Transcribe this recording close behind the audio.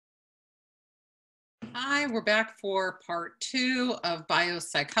Hi, we're back for part 2 of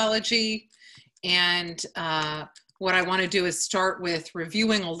biopsychology. And what I want to do is start with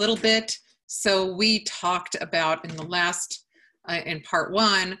reviewing a little bit. So we talked about in the last, in part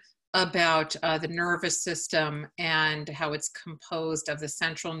 1, about the nervous system and how it's composed of the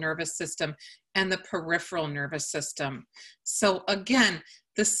central nervous system and the peripheral nervous system. So again,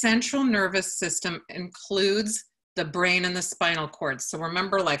 the central nervous system includes the brain and the spinal cord. So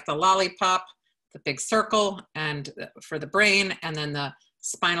remember, like the lollipop, the big circle and for the brain, and then the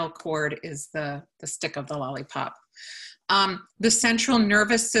spinal cord is the stick of the lollipop. The central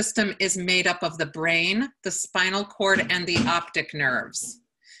nervous system is made up of the brain, the spinal cord, and the optic nerves.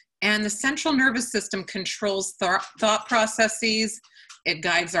 And the central nervous system controls thought processes, it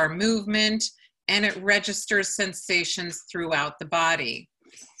guides our movement, and it registers sensations throughout the body.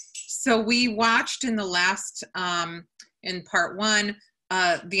 So we watched in the last, in part 1,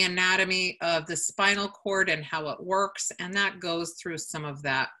 the anatomy of the spinal cord and how it works, and that goes through some of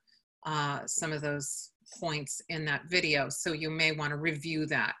that, some of those points in that video, so you may want to review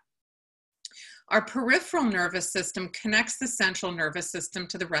that. Our peripheral nervous system connects the central nervous system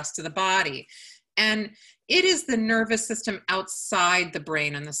to the rest of the body, and it is the nervous system outside the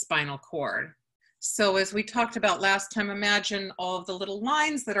brain and the spinal cord. So as we talked about last time, imagine all of the little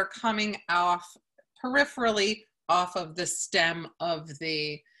lines that are coming off peripherally off of the stem of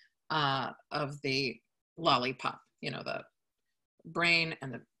the lollipop, you know, the brain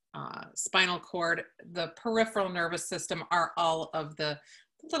and the spinal cord. The peripheral nervous system are all of the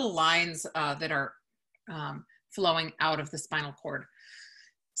little lines that are flowing out of the spinal cord.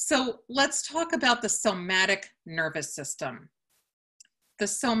 So let's talk about the somatic nervous system. The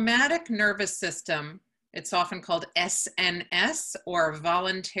somatic nervous system, it's often called SNS, or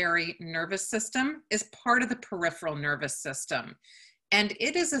voluntary nervous system, is part of the peripheral nervous system. And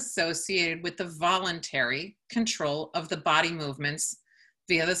it is associated with the voluntary control of the body movements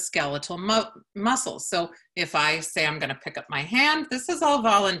via the skeletal muscles. So if I say I'm going to pick up my hand, this is all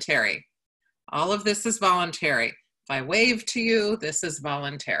voluntary. All of this is voluntary. If I wave to you, this is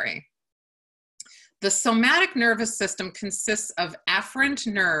voluntary. The somatic nervous system consists of afferent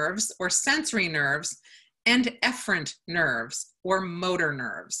nerves, or sensory nerves, and efferent nerves, or motor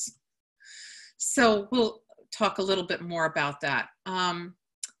nerves. So we'll talk a little bit more about that.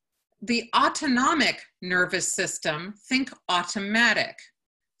 The autonomic nervous system, think automatic.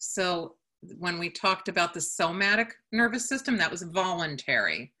 So when we talked about the somatic nervous system, that was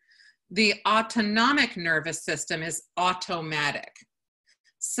voluntary. The autonomic nervous system is automatic.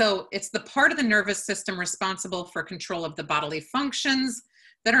 So it's the part of the nervous system responsible for control of the bodily functions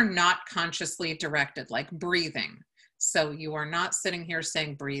that are not consciously directed, like breathing. So you are not sitting here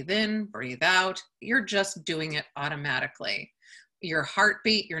saying, breathe in, breathe out. You're just doing it automatically. Your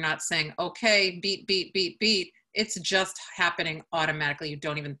heartbeat, you're not saying, okay, beat, beat, beat, beat. It's just happening automatically. You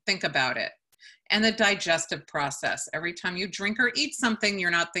don't even think about it. And the digestive process. Every time you drink or eat something, you're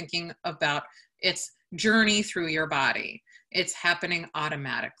not thinking about its journey through your body. It's happening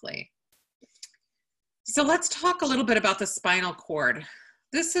automatically. So let's talk a little bit about the spinal cord.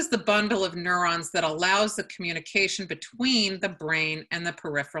 This is the bundle of neurons that allows the communication between the brain and the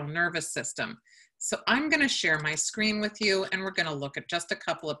peripheral nervous system. So I'm going to share my screen with you, and we're going to look at just a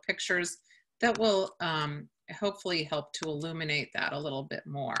couple of pictures that will hopefully help to illuminate that a little bit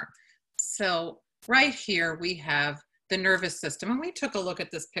more. So right here we have the nervous system, and we took a look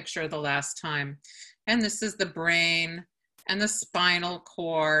at this picture the last time, and this is the brain and the spinal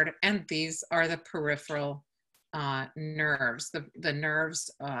cord, and these are the peripheral nerves, the nerves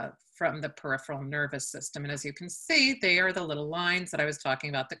from the peripheral nervous system. And as you can see, they are the little lines that I was talking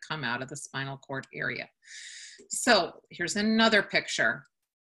about that come out of the spinal cord area. So here's another picture.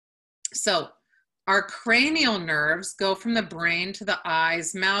 So our cranial nerves go from the brain to the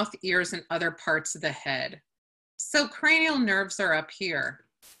eyes, mouth, ears, and other parts of the head. So cranial nerves are up here.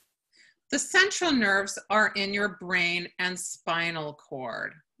 The central nerves are in your brain and spinal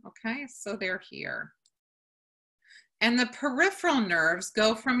cord. Okay, so they're here. And the peripheral nerves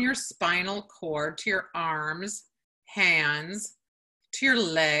go from your spinal cord to your arms, hands, to your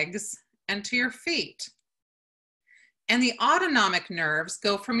legs, and to your feet. And the autonomic nerves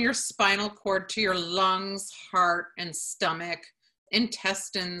go from your spinal cord to your lungs, heart, and stomach,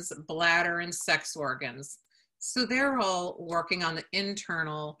 intestines, bladder, and sex organs. So they're all working on the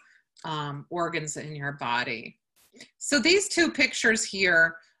internal organs in your body. So these two pictures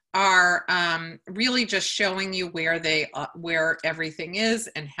here are really just showing you where everything is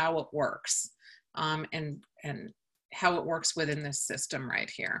and how it works, and how it works within this system right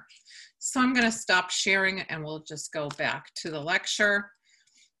here. So I'm going to stop sharing and we'll just go back to the lecture.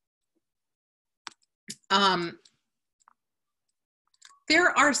 Um,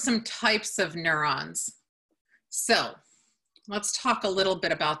 there are some types of neurons. So let's talk a little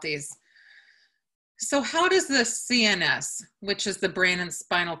bit about these. So how does the CNS, which is the brain and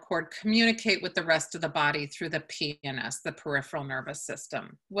spinal cord, communicate with the rest of the body through the PNS, the peripheral nervous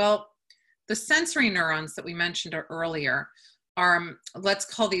system? Well, the sensory neurons that we mentioned earlier are, let's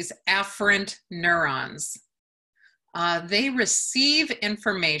call these afferent neurons. They receive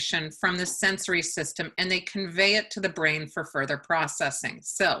information from the sensory system and they convey it to the brain for further processing.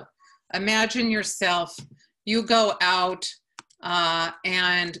 So imagine yourself, you go out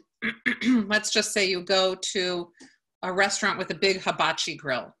and let's just say you go to a restaurant with a big hibachi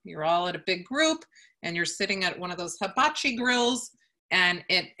grill. You're all at a big group and you're sitting at one of those hibachi grills and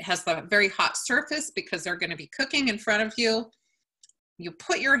it has the very hot surface because they're going to be cooking in front of you. You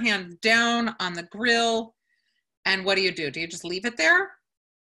put your hand down on the grill and what do? Do you just leave it there?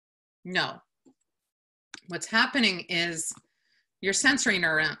 No. What's happening is your sensory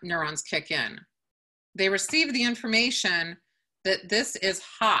neurons kick in. They receive the information that this is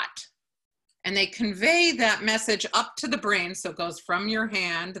hot and they convey that message up to the brain. So it goes from your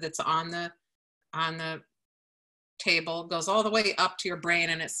hand that's on the table, goes all the way up to your brain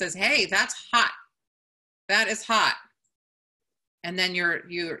and it says, hey, that's hot. That is hot. And then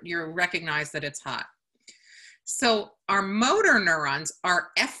you recognize that it's hot. So our motor neurons are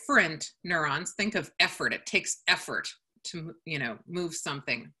efferent neurons. Think of effort. It takes effort to, move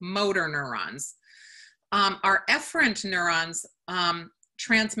something. Motor neurons. Our efferent neurons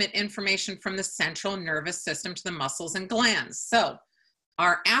transmit information from the central nervous system to the muscles and glands. So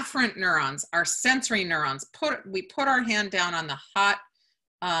our afferent neurons, our sensory neurons, we put our hand down on the hot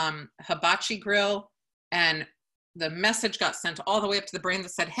hibachi grill and the message got sent all the way up to the brain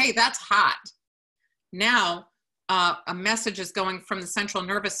that said, hey, that's hot. Now, a message is going from the central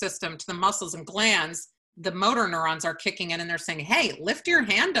nervous system to the muscles and glands. The motor neurons are kicking in and they're saying, hey, lift your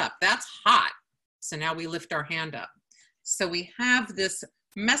hand up. That's hot. So now we lift our hand up. So we have this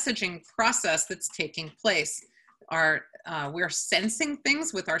messaging process that's taking place. We're sensing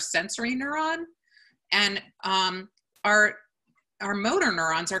things with our sensory neuron, and our motor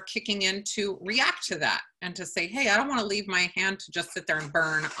neurons are kicking in to react to that and to say, hey, I don't want to leave my hand to just sit there and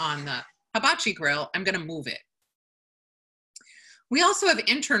burn on the hibachi grill. I'm going to move it. We also have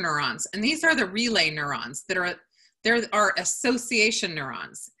interneurons, and these are the relay neurons that are association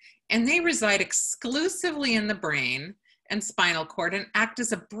neurons, and they reside exclusively in the brain and spinal cord and act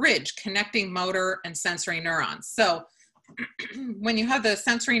as a bridge connecting motor and sensory neurons. So when you have the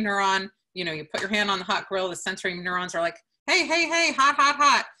sensory neuron, you put your hand on the hot grill, the sensory neurons are like, hey, hey, hey, hot, hot,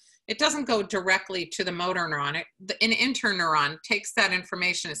 hot. It doesn't go directly to the motor neuron. An interneuron takes that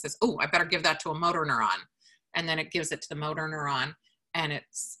information. It says, oh, I better give that to a motor neuron. And then it gives it to the motor neuron and it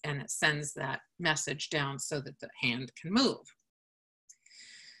sends that message down so that the hand can move.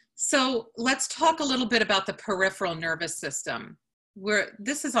 So let's talk a little bit about the peripheral nervous system, where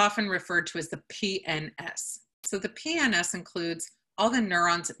this is often referred to as the PNS. So the PNS includes all the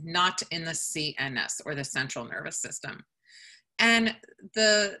neurons not in the CNS, or the central nervous system. And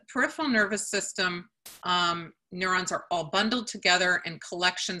the peripheral nervous system neurons are all bundled together in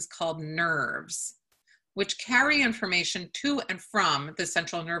collections called nerves, which carry information to and from the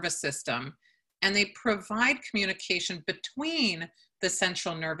central nervous system, and they provide communication between the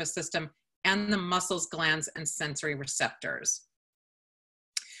central nervous system and the muscles, glands, and sensory receptors.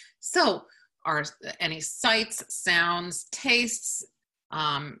 So any sights, sounds, tastes,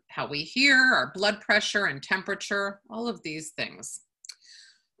 how we hear, our blood pressure and temperature, all of these things.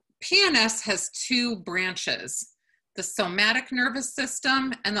 PNS has two branches, the somatic nervous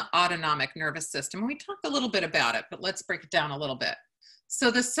system and the autonomic nervous system. We talked a little bit about it, but let's break it down a little bit. So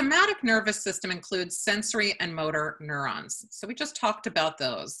the somatic nervous system includes sensory and motor neurons. So we just talked about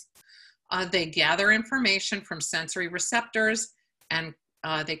those. They gather information from sensory receptors and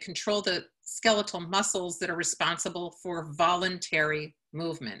they control the skeletal muscles that are responsible for voluntary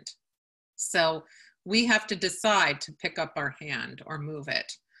movement. So we have to decide to pick up our hand or move it.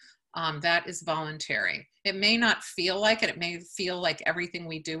 That is voluntary. It may not feel like it. It may feel like everything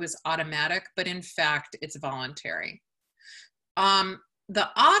we do is automatic, but in fact, it's voluntary. The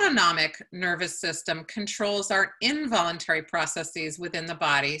autonomic nervous system controls our involuntary processes within the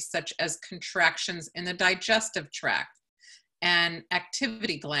body, such as contractions in the digestive tract and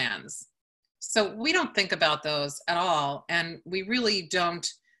activity glands. So we don't think about those at all, and we really don't,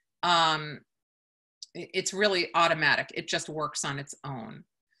 it's really automatic. It just works on its own.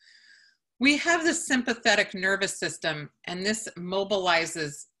 We have the sympathetic nervous system, and this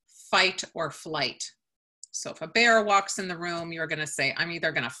mobilizes fight or flight. So if a bear walks in the room, you're going to say, I'm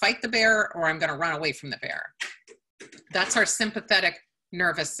either going to fight the bear or I'm going to run away from the bear. That's our sympathetic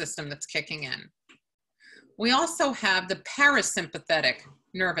nervous system that's kicking in. We also have the parasympathetic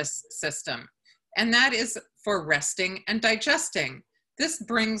nervous system, and that is for resting and digesting. This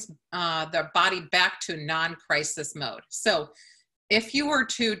brings the body back to non-crisis mode. So if you were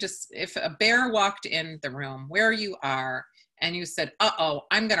to if a bear walked in the room where you are and you said, uh-oh,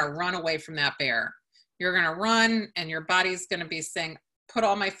 I'm going to run away from that bear. You're going to run and your body's going to be saying, put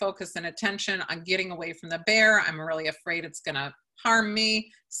all my focus and attention on getting away from the bear. I'm really afraid it's going to harm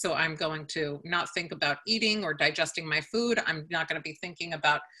me. So I'm going to not think about eating or digesting my food. I'm not going to be thinking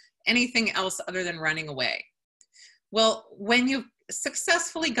about anything else other than running away. Well, when you've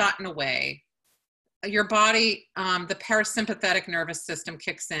successfully gotten away, your body, the parasympathetic nervous system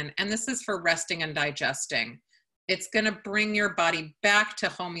kicks in, and this is for resting and digesting. It's going to bring your body back to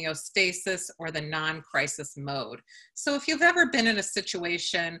homeostasis or the non-crisis mode. So if you've ever been in a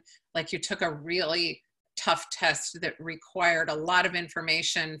situation like you took a really tough test that required a lot of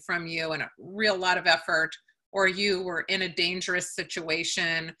information from you and a real lot of effort, or you were in a dangerous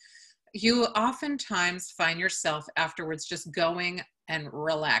situation, you oftentimes find yourself afterwards just going and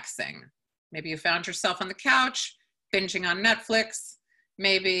relaxing. Maybe you found yourself on the couch, binging on Netflix.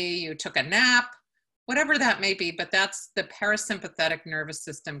 Maybe you took a nap, whatever that may be, but that's the parasympathetic nervous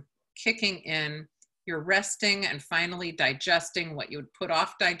system kicking in. You're resting and finally digesting what you would put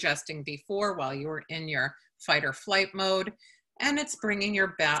off digesting before while you were in your fight or flight mode, and it's bringing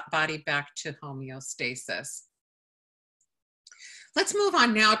your body back to homeostasis. Let's move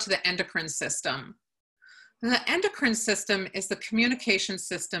on now to the endocrine system. The endocrine system is the communication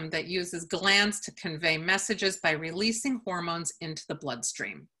system that uses glands to convey messages by releasing hormones into the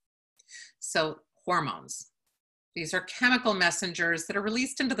bloodstream. So hormones. These are chemical messengers that are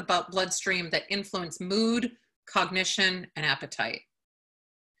released into the bloodstream that influence mood, cognition, and appetite.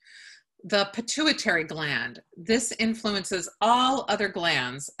 The pituitary gland. This influences all other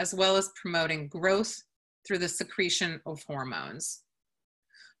glands as well as promoting growth through the secretion of hormones.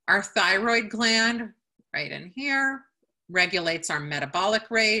 Our thyroid gland, right in here, regulates our metabolic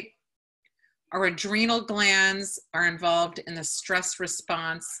rate. Our adrenal glands are involved in the stress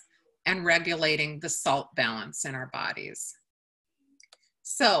response and regulating the salt balance in our bodies.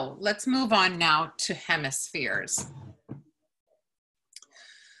 So let's move on now to hemispheres.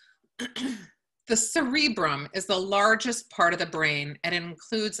 The cerebrum is the largest part of the brain, and it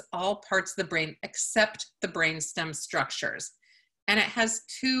includes all parts of the brain except the brainstem structures. And it has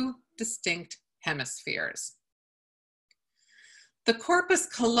two distinct hemispheres. The corpus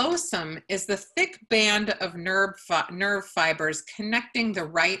callosum is the thick band of nerve fibers connecting the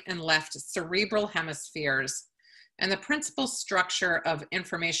right and left cerebral hemispheres, and the principal structure of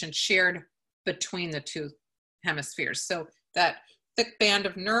information shared between the two hemispheres. So that thick band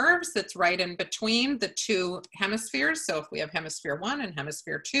of nerves that's right in between the two hemispheres. So if we have hemisphere 1 and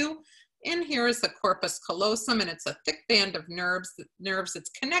hemisphere 2, in here is the corpus callosum, and it's a thick band of nerves that's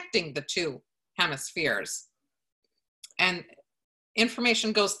connecting the two hemispheres. And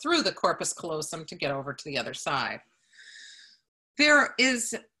information goes through the corpus callosum to get over to the other side. There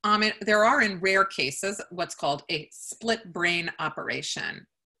are in rare cases what's called a split brain operation.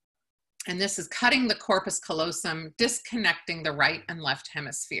 And this is cutting the corpus callosum, disconnecting the right and left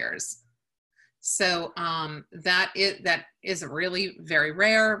hemispheres. So that is really very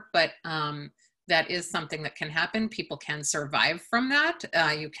rare, but that is something that can happen. People can survive from that.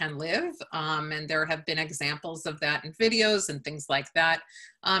 You can live, and there have been examples of that in videos and things like that.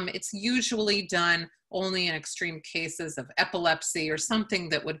 It's usually done only in extreme cases of epilepsy or something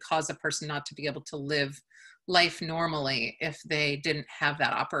that would cause a person not to be able to live life normally if they didn't have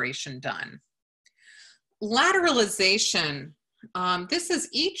that operation done. Lateralization, this is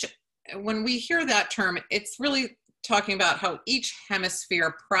when we hear that term, it's really talking about how each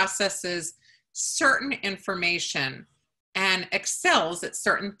hemisphere processes certain information and excels at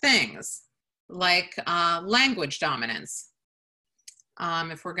certain things, like language dominance.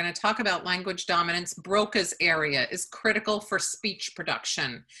 If we're going to talk about language dominance, Broca's area is critical for speech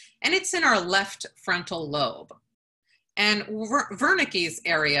production, and it's in our left frontal lobe. And Wernicke's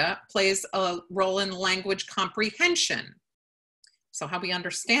area plays a role in language comprehension, so how we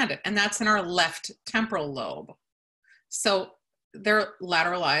understand it, and that's in our left temporal lobe. So they're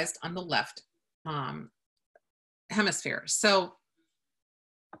lateralized on the left hemisphere. So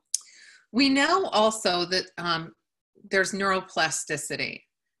we know also that there's neuroplasticity,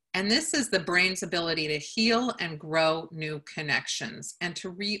 and this is the brain's ability to heal and grow new connections and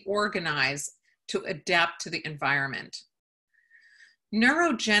to reorganize to adapt to the environment.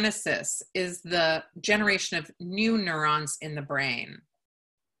 Neurogenesis is the generation of new neurons in the brain.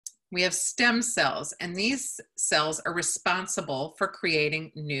 We have stem cells, and these cells are responsible for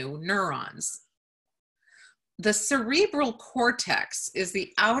creating new neurons. The cerebral cortex is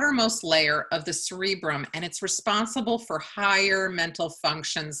the outermost layer of the cerebrum, and it's responsible for higher mental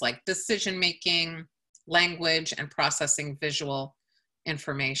functions like decision-making, language, and processing visual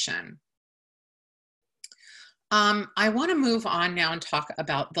information. I want to move on now and talk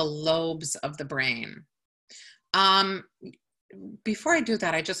about the lobes of the brain. Before I do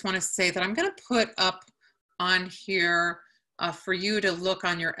that, I just want to say that I'm going to put up on here for you to look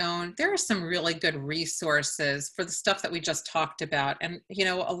on your own. There are some really good resources for the stuff that we just talked about. And, you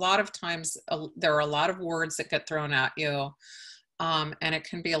know, a lot of times there are a lot of words that get thrown at you, and it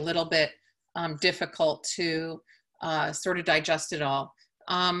can be a little bit difficult to sort of digest it all.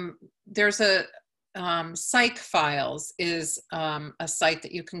 There's a Psych Files is a site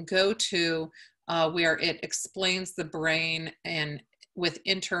that you can go to where it explains the brain and with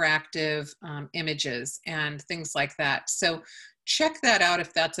interactive images and things like that. So check that out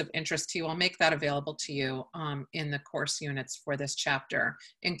if that's of interest to you. I'll make that available to you in the course units for this chapter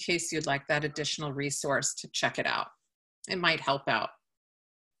in case you'd like that additional resource to check it out. It might help out.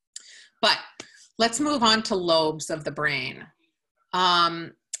 But let's move on to lobes of the brain.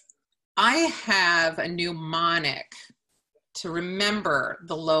 I have a mnemonic to remember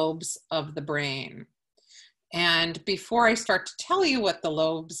the lobes of the brain. And before I start to tell you what the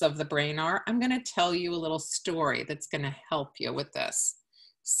lobes of the brain are, I'm going to tell you a little story that's going to help you with this.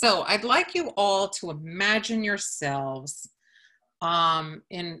 So I'd like you all to imagine yourselves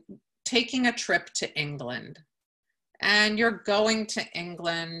in taking a trip to England. And you're going to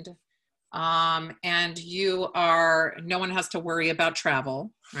England, and no one has to worry about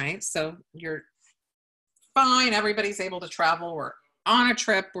travel, right? So you're fine, everybody's able to travel. We're on a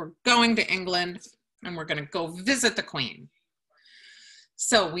trip, we're going to England, and we're gonna go visit the Queen.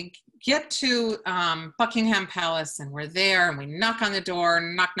 So we get to Buckingham Palace, and we're there, and we knock on the door,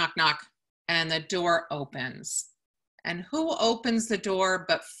 knock, knock, knock, and the door opens. And who opens the door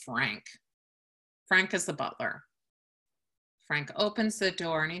but Frank? Frank is the butler. Frank opens the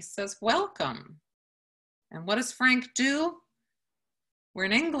door and he says, "Welcome." And what does Frank do? We're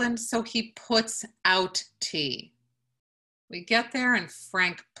in England, so he puts out tea. We get there and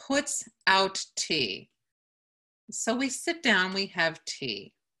Frank puts out tea. So we sit down, we have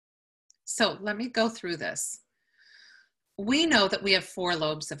tea. So let me go through this. We know that we have 4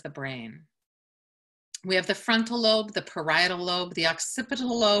 lobes of the brain. We have the frontal lobe, the parietal lobe, the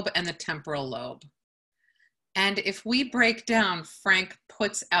occipital lobe, and the temporal lobe. And if we break down Frank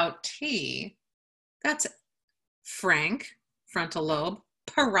puts out tea, that's Frank, frontal lobe,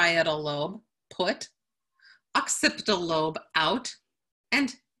 parietal lobe, put, occipital lobe, out,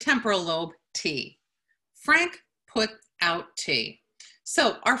 and temporal lobe, tea. Frank put out tea.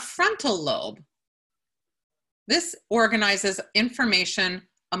 So our frontal lobe, this organizes information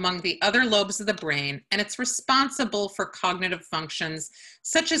among the other lobes of the brain, and it's responsible for cognitive functions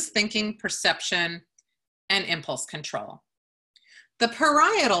such as thinking, perception, and impulse control. The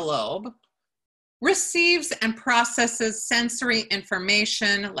parietal lobe receives and processes sensory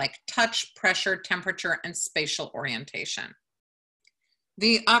information like touch, pressure, temperature, and spatial orientation.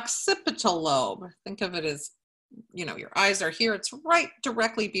 The occipital lobe, think of it as, you know, your eyes are here, it's right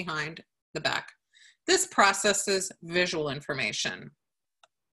directly behind the back. This processes visual information.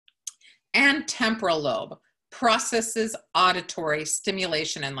 And temporal lobe processes auditory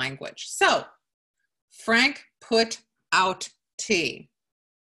stimulation and language. So, Frank put out tea.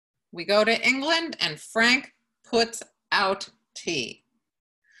 We go to England and Frank puts out tea.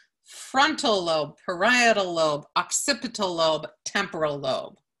 Frontal lobe, parietal lobe, occipital lobe, temporal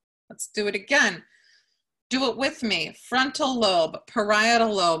lobe. Let's do it again. Do it with me. Frontal lobe,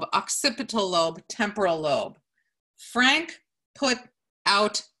 parietal lobe, occipital lobe, temporal lobe. Frank put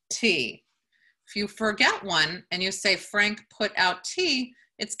out tea. If you forget one and you say Frank put out tea,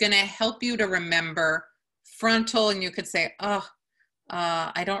 it's going to help you to remember frontal, and you could say,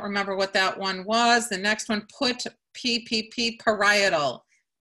 I don't remember what that one was. The next one, put, PPP, parietal.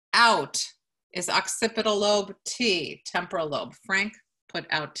 Out is occipital lobe, T, temporal lobe. Frank put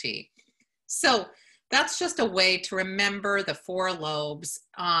out T. So that's just a way to remember the 4 lobes.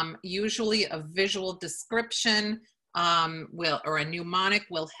 Usually a visual description or a mnemonic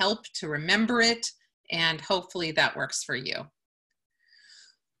will help to remember it, and hopefully that works for you.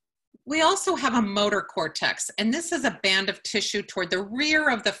 We also have a motor cortex, and this is a band of tissue toward the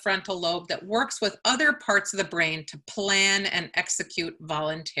rear of the frontal lobe that works with other parts of the brain to plan and execute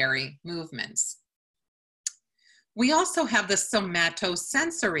voluntary movements. We also have the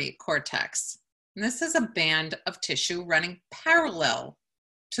somatosensory cortex. And this is a band of tissue running parallel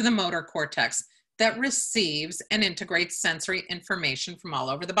to the motor cortex that receives and integrates sensory information from all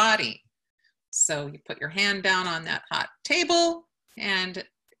over the body. So you put your hand down on that hot table and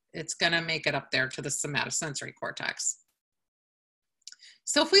it's going to make it up there to the somatosensory cortex.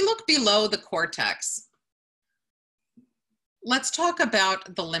 So if we look below the cortex, let's talk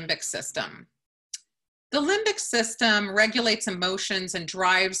about the limbic system. The limbic system regulates emotions and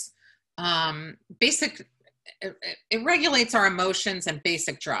drives it regulates our emotions and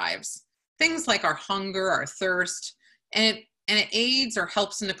basic drives, things like our hunger, our thirst, and it aids or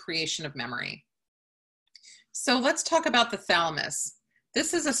helps in the creation of memory. So let's talk about the thalamus.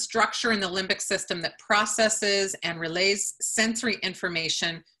 This is a structure in the limbic system that processes and relays sensory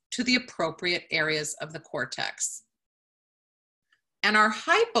information to the appropriate areas of the cortex. And our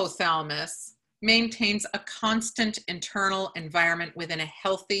hypothalamus maintains a constant internal environment within a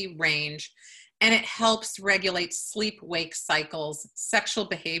healthy range, and it helps regulate sleep-wake cycles, sexual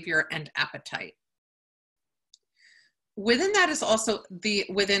behavior, and appetite. Within that is also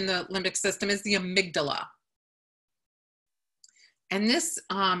within the limbic system is the amygdala. And this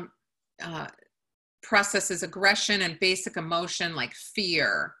processes aggression and basic emotion like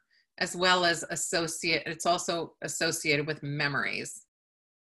fear, as well as it's also associated with memories.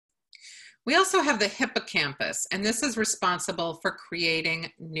 We also have the hippocampus, and this is responsible for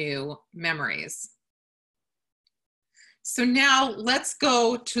creating new memories. So now let's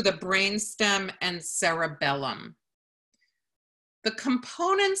go to the brainstem and cerebellum. The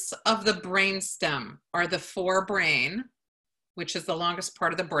components of the brainstem are the forebrain, which is the longest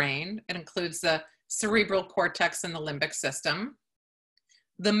part of the brain. It includes the cerebral cortex and the limbic system.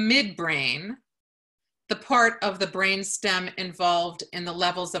 The midbrain, the part of the brainstem involved in the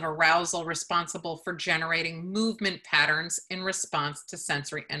levels of arousal responsible for generating movement patterns in response to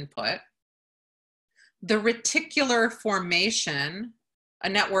sensory input. The reticular formation, a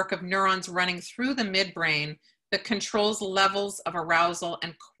network of neurons running through the midbrain that controls levels of arousal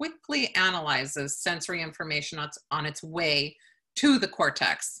and quickly analyzes sensory information on its way to the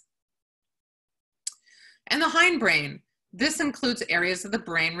cortex. And the hindbrain. This includes areas of the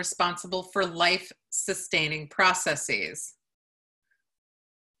brain responsible for life-sustaining processes.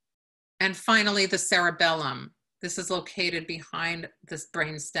 And finally, the cerebellum. This is located behind this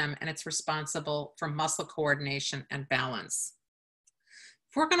brainstem, and it's responsible for muscle coordination and balance.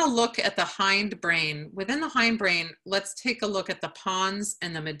 If we're going to look at the hindbrain, within the hindbrain, let's take a look at the pons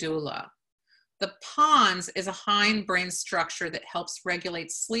and the medulla. The pons is a hindbrain structure that helps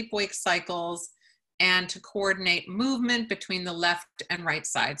regulate sleep-wake cycles and to coordinate movement between the left and right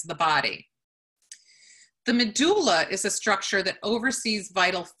sides of the body. The medulla is a structure that oversees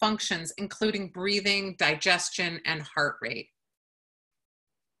vital functions, including breathing, digestion, and heart rate.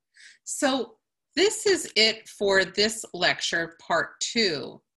 So this is it for this lecture, part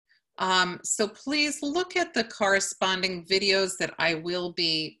 2. So please look at the corresponding videos that I will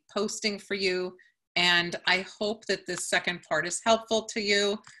be posting for you, and I hope that this second part is helpful to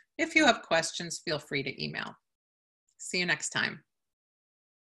you. If you have questions, feel free to email. See you next time.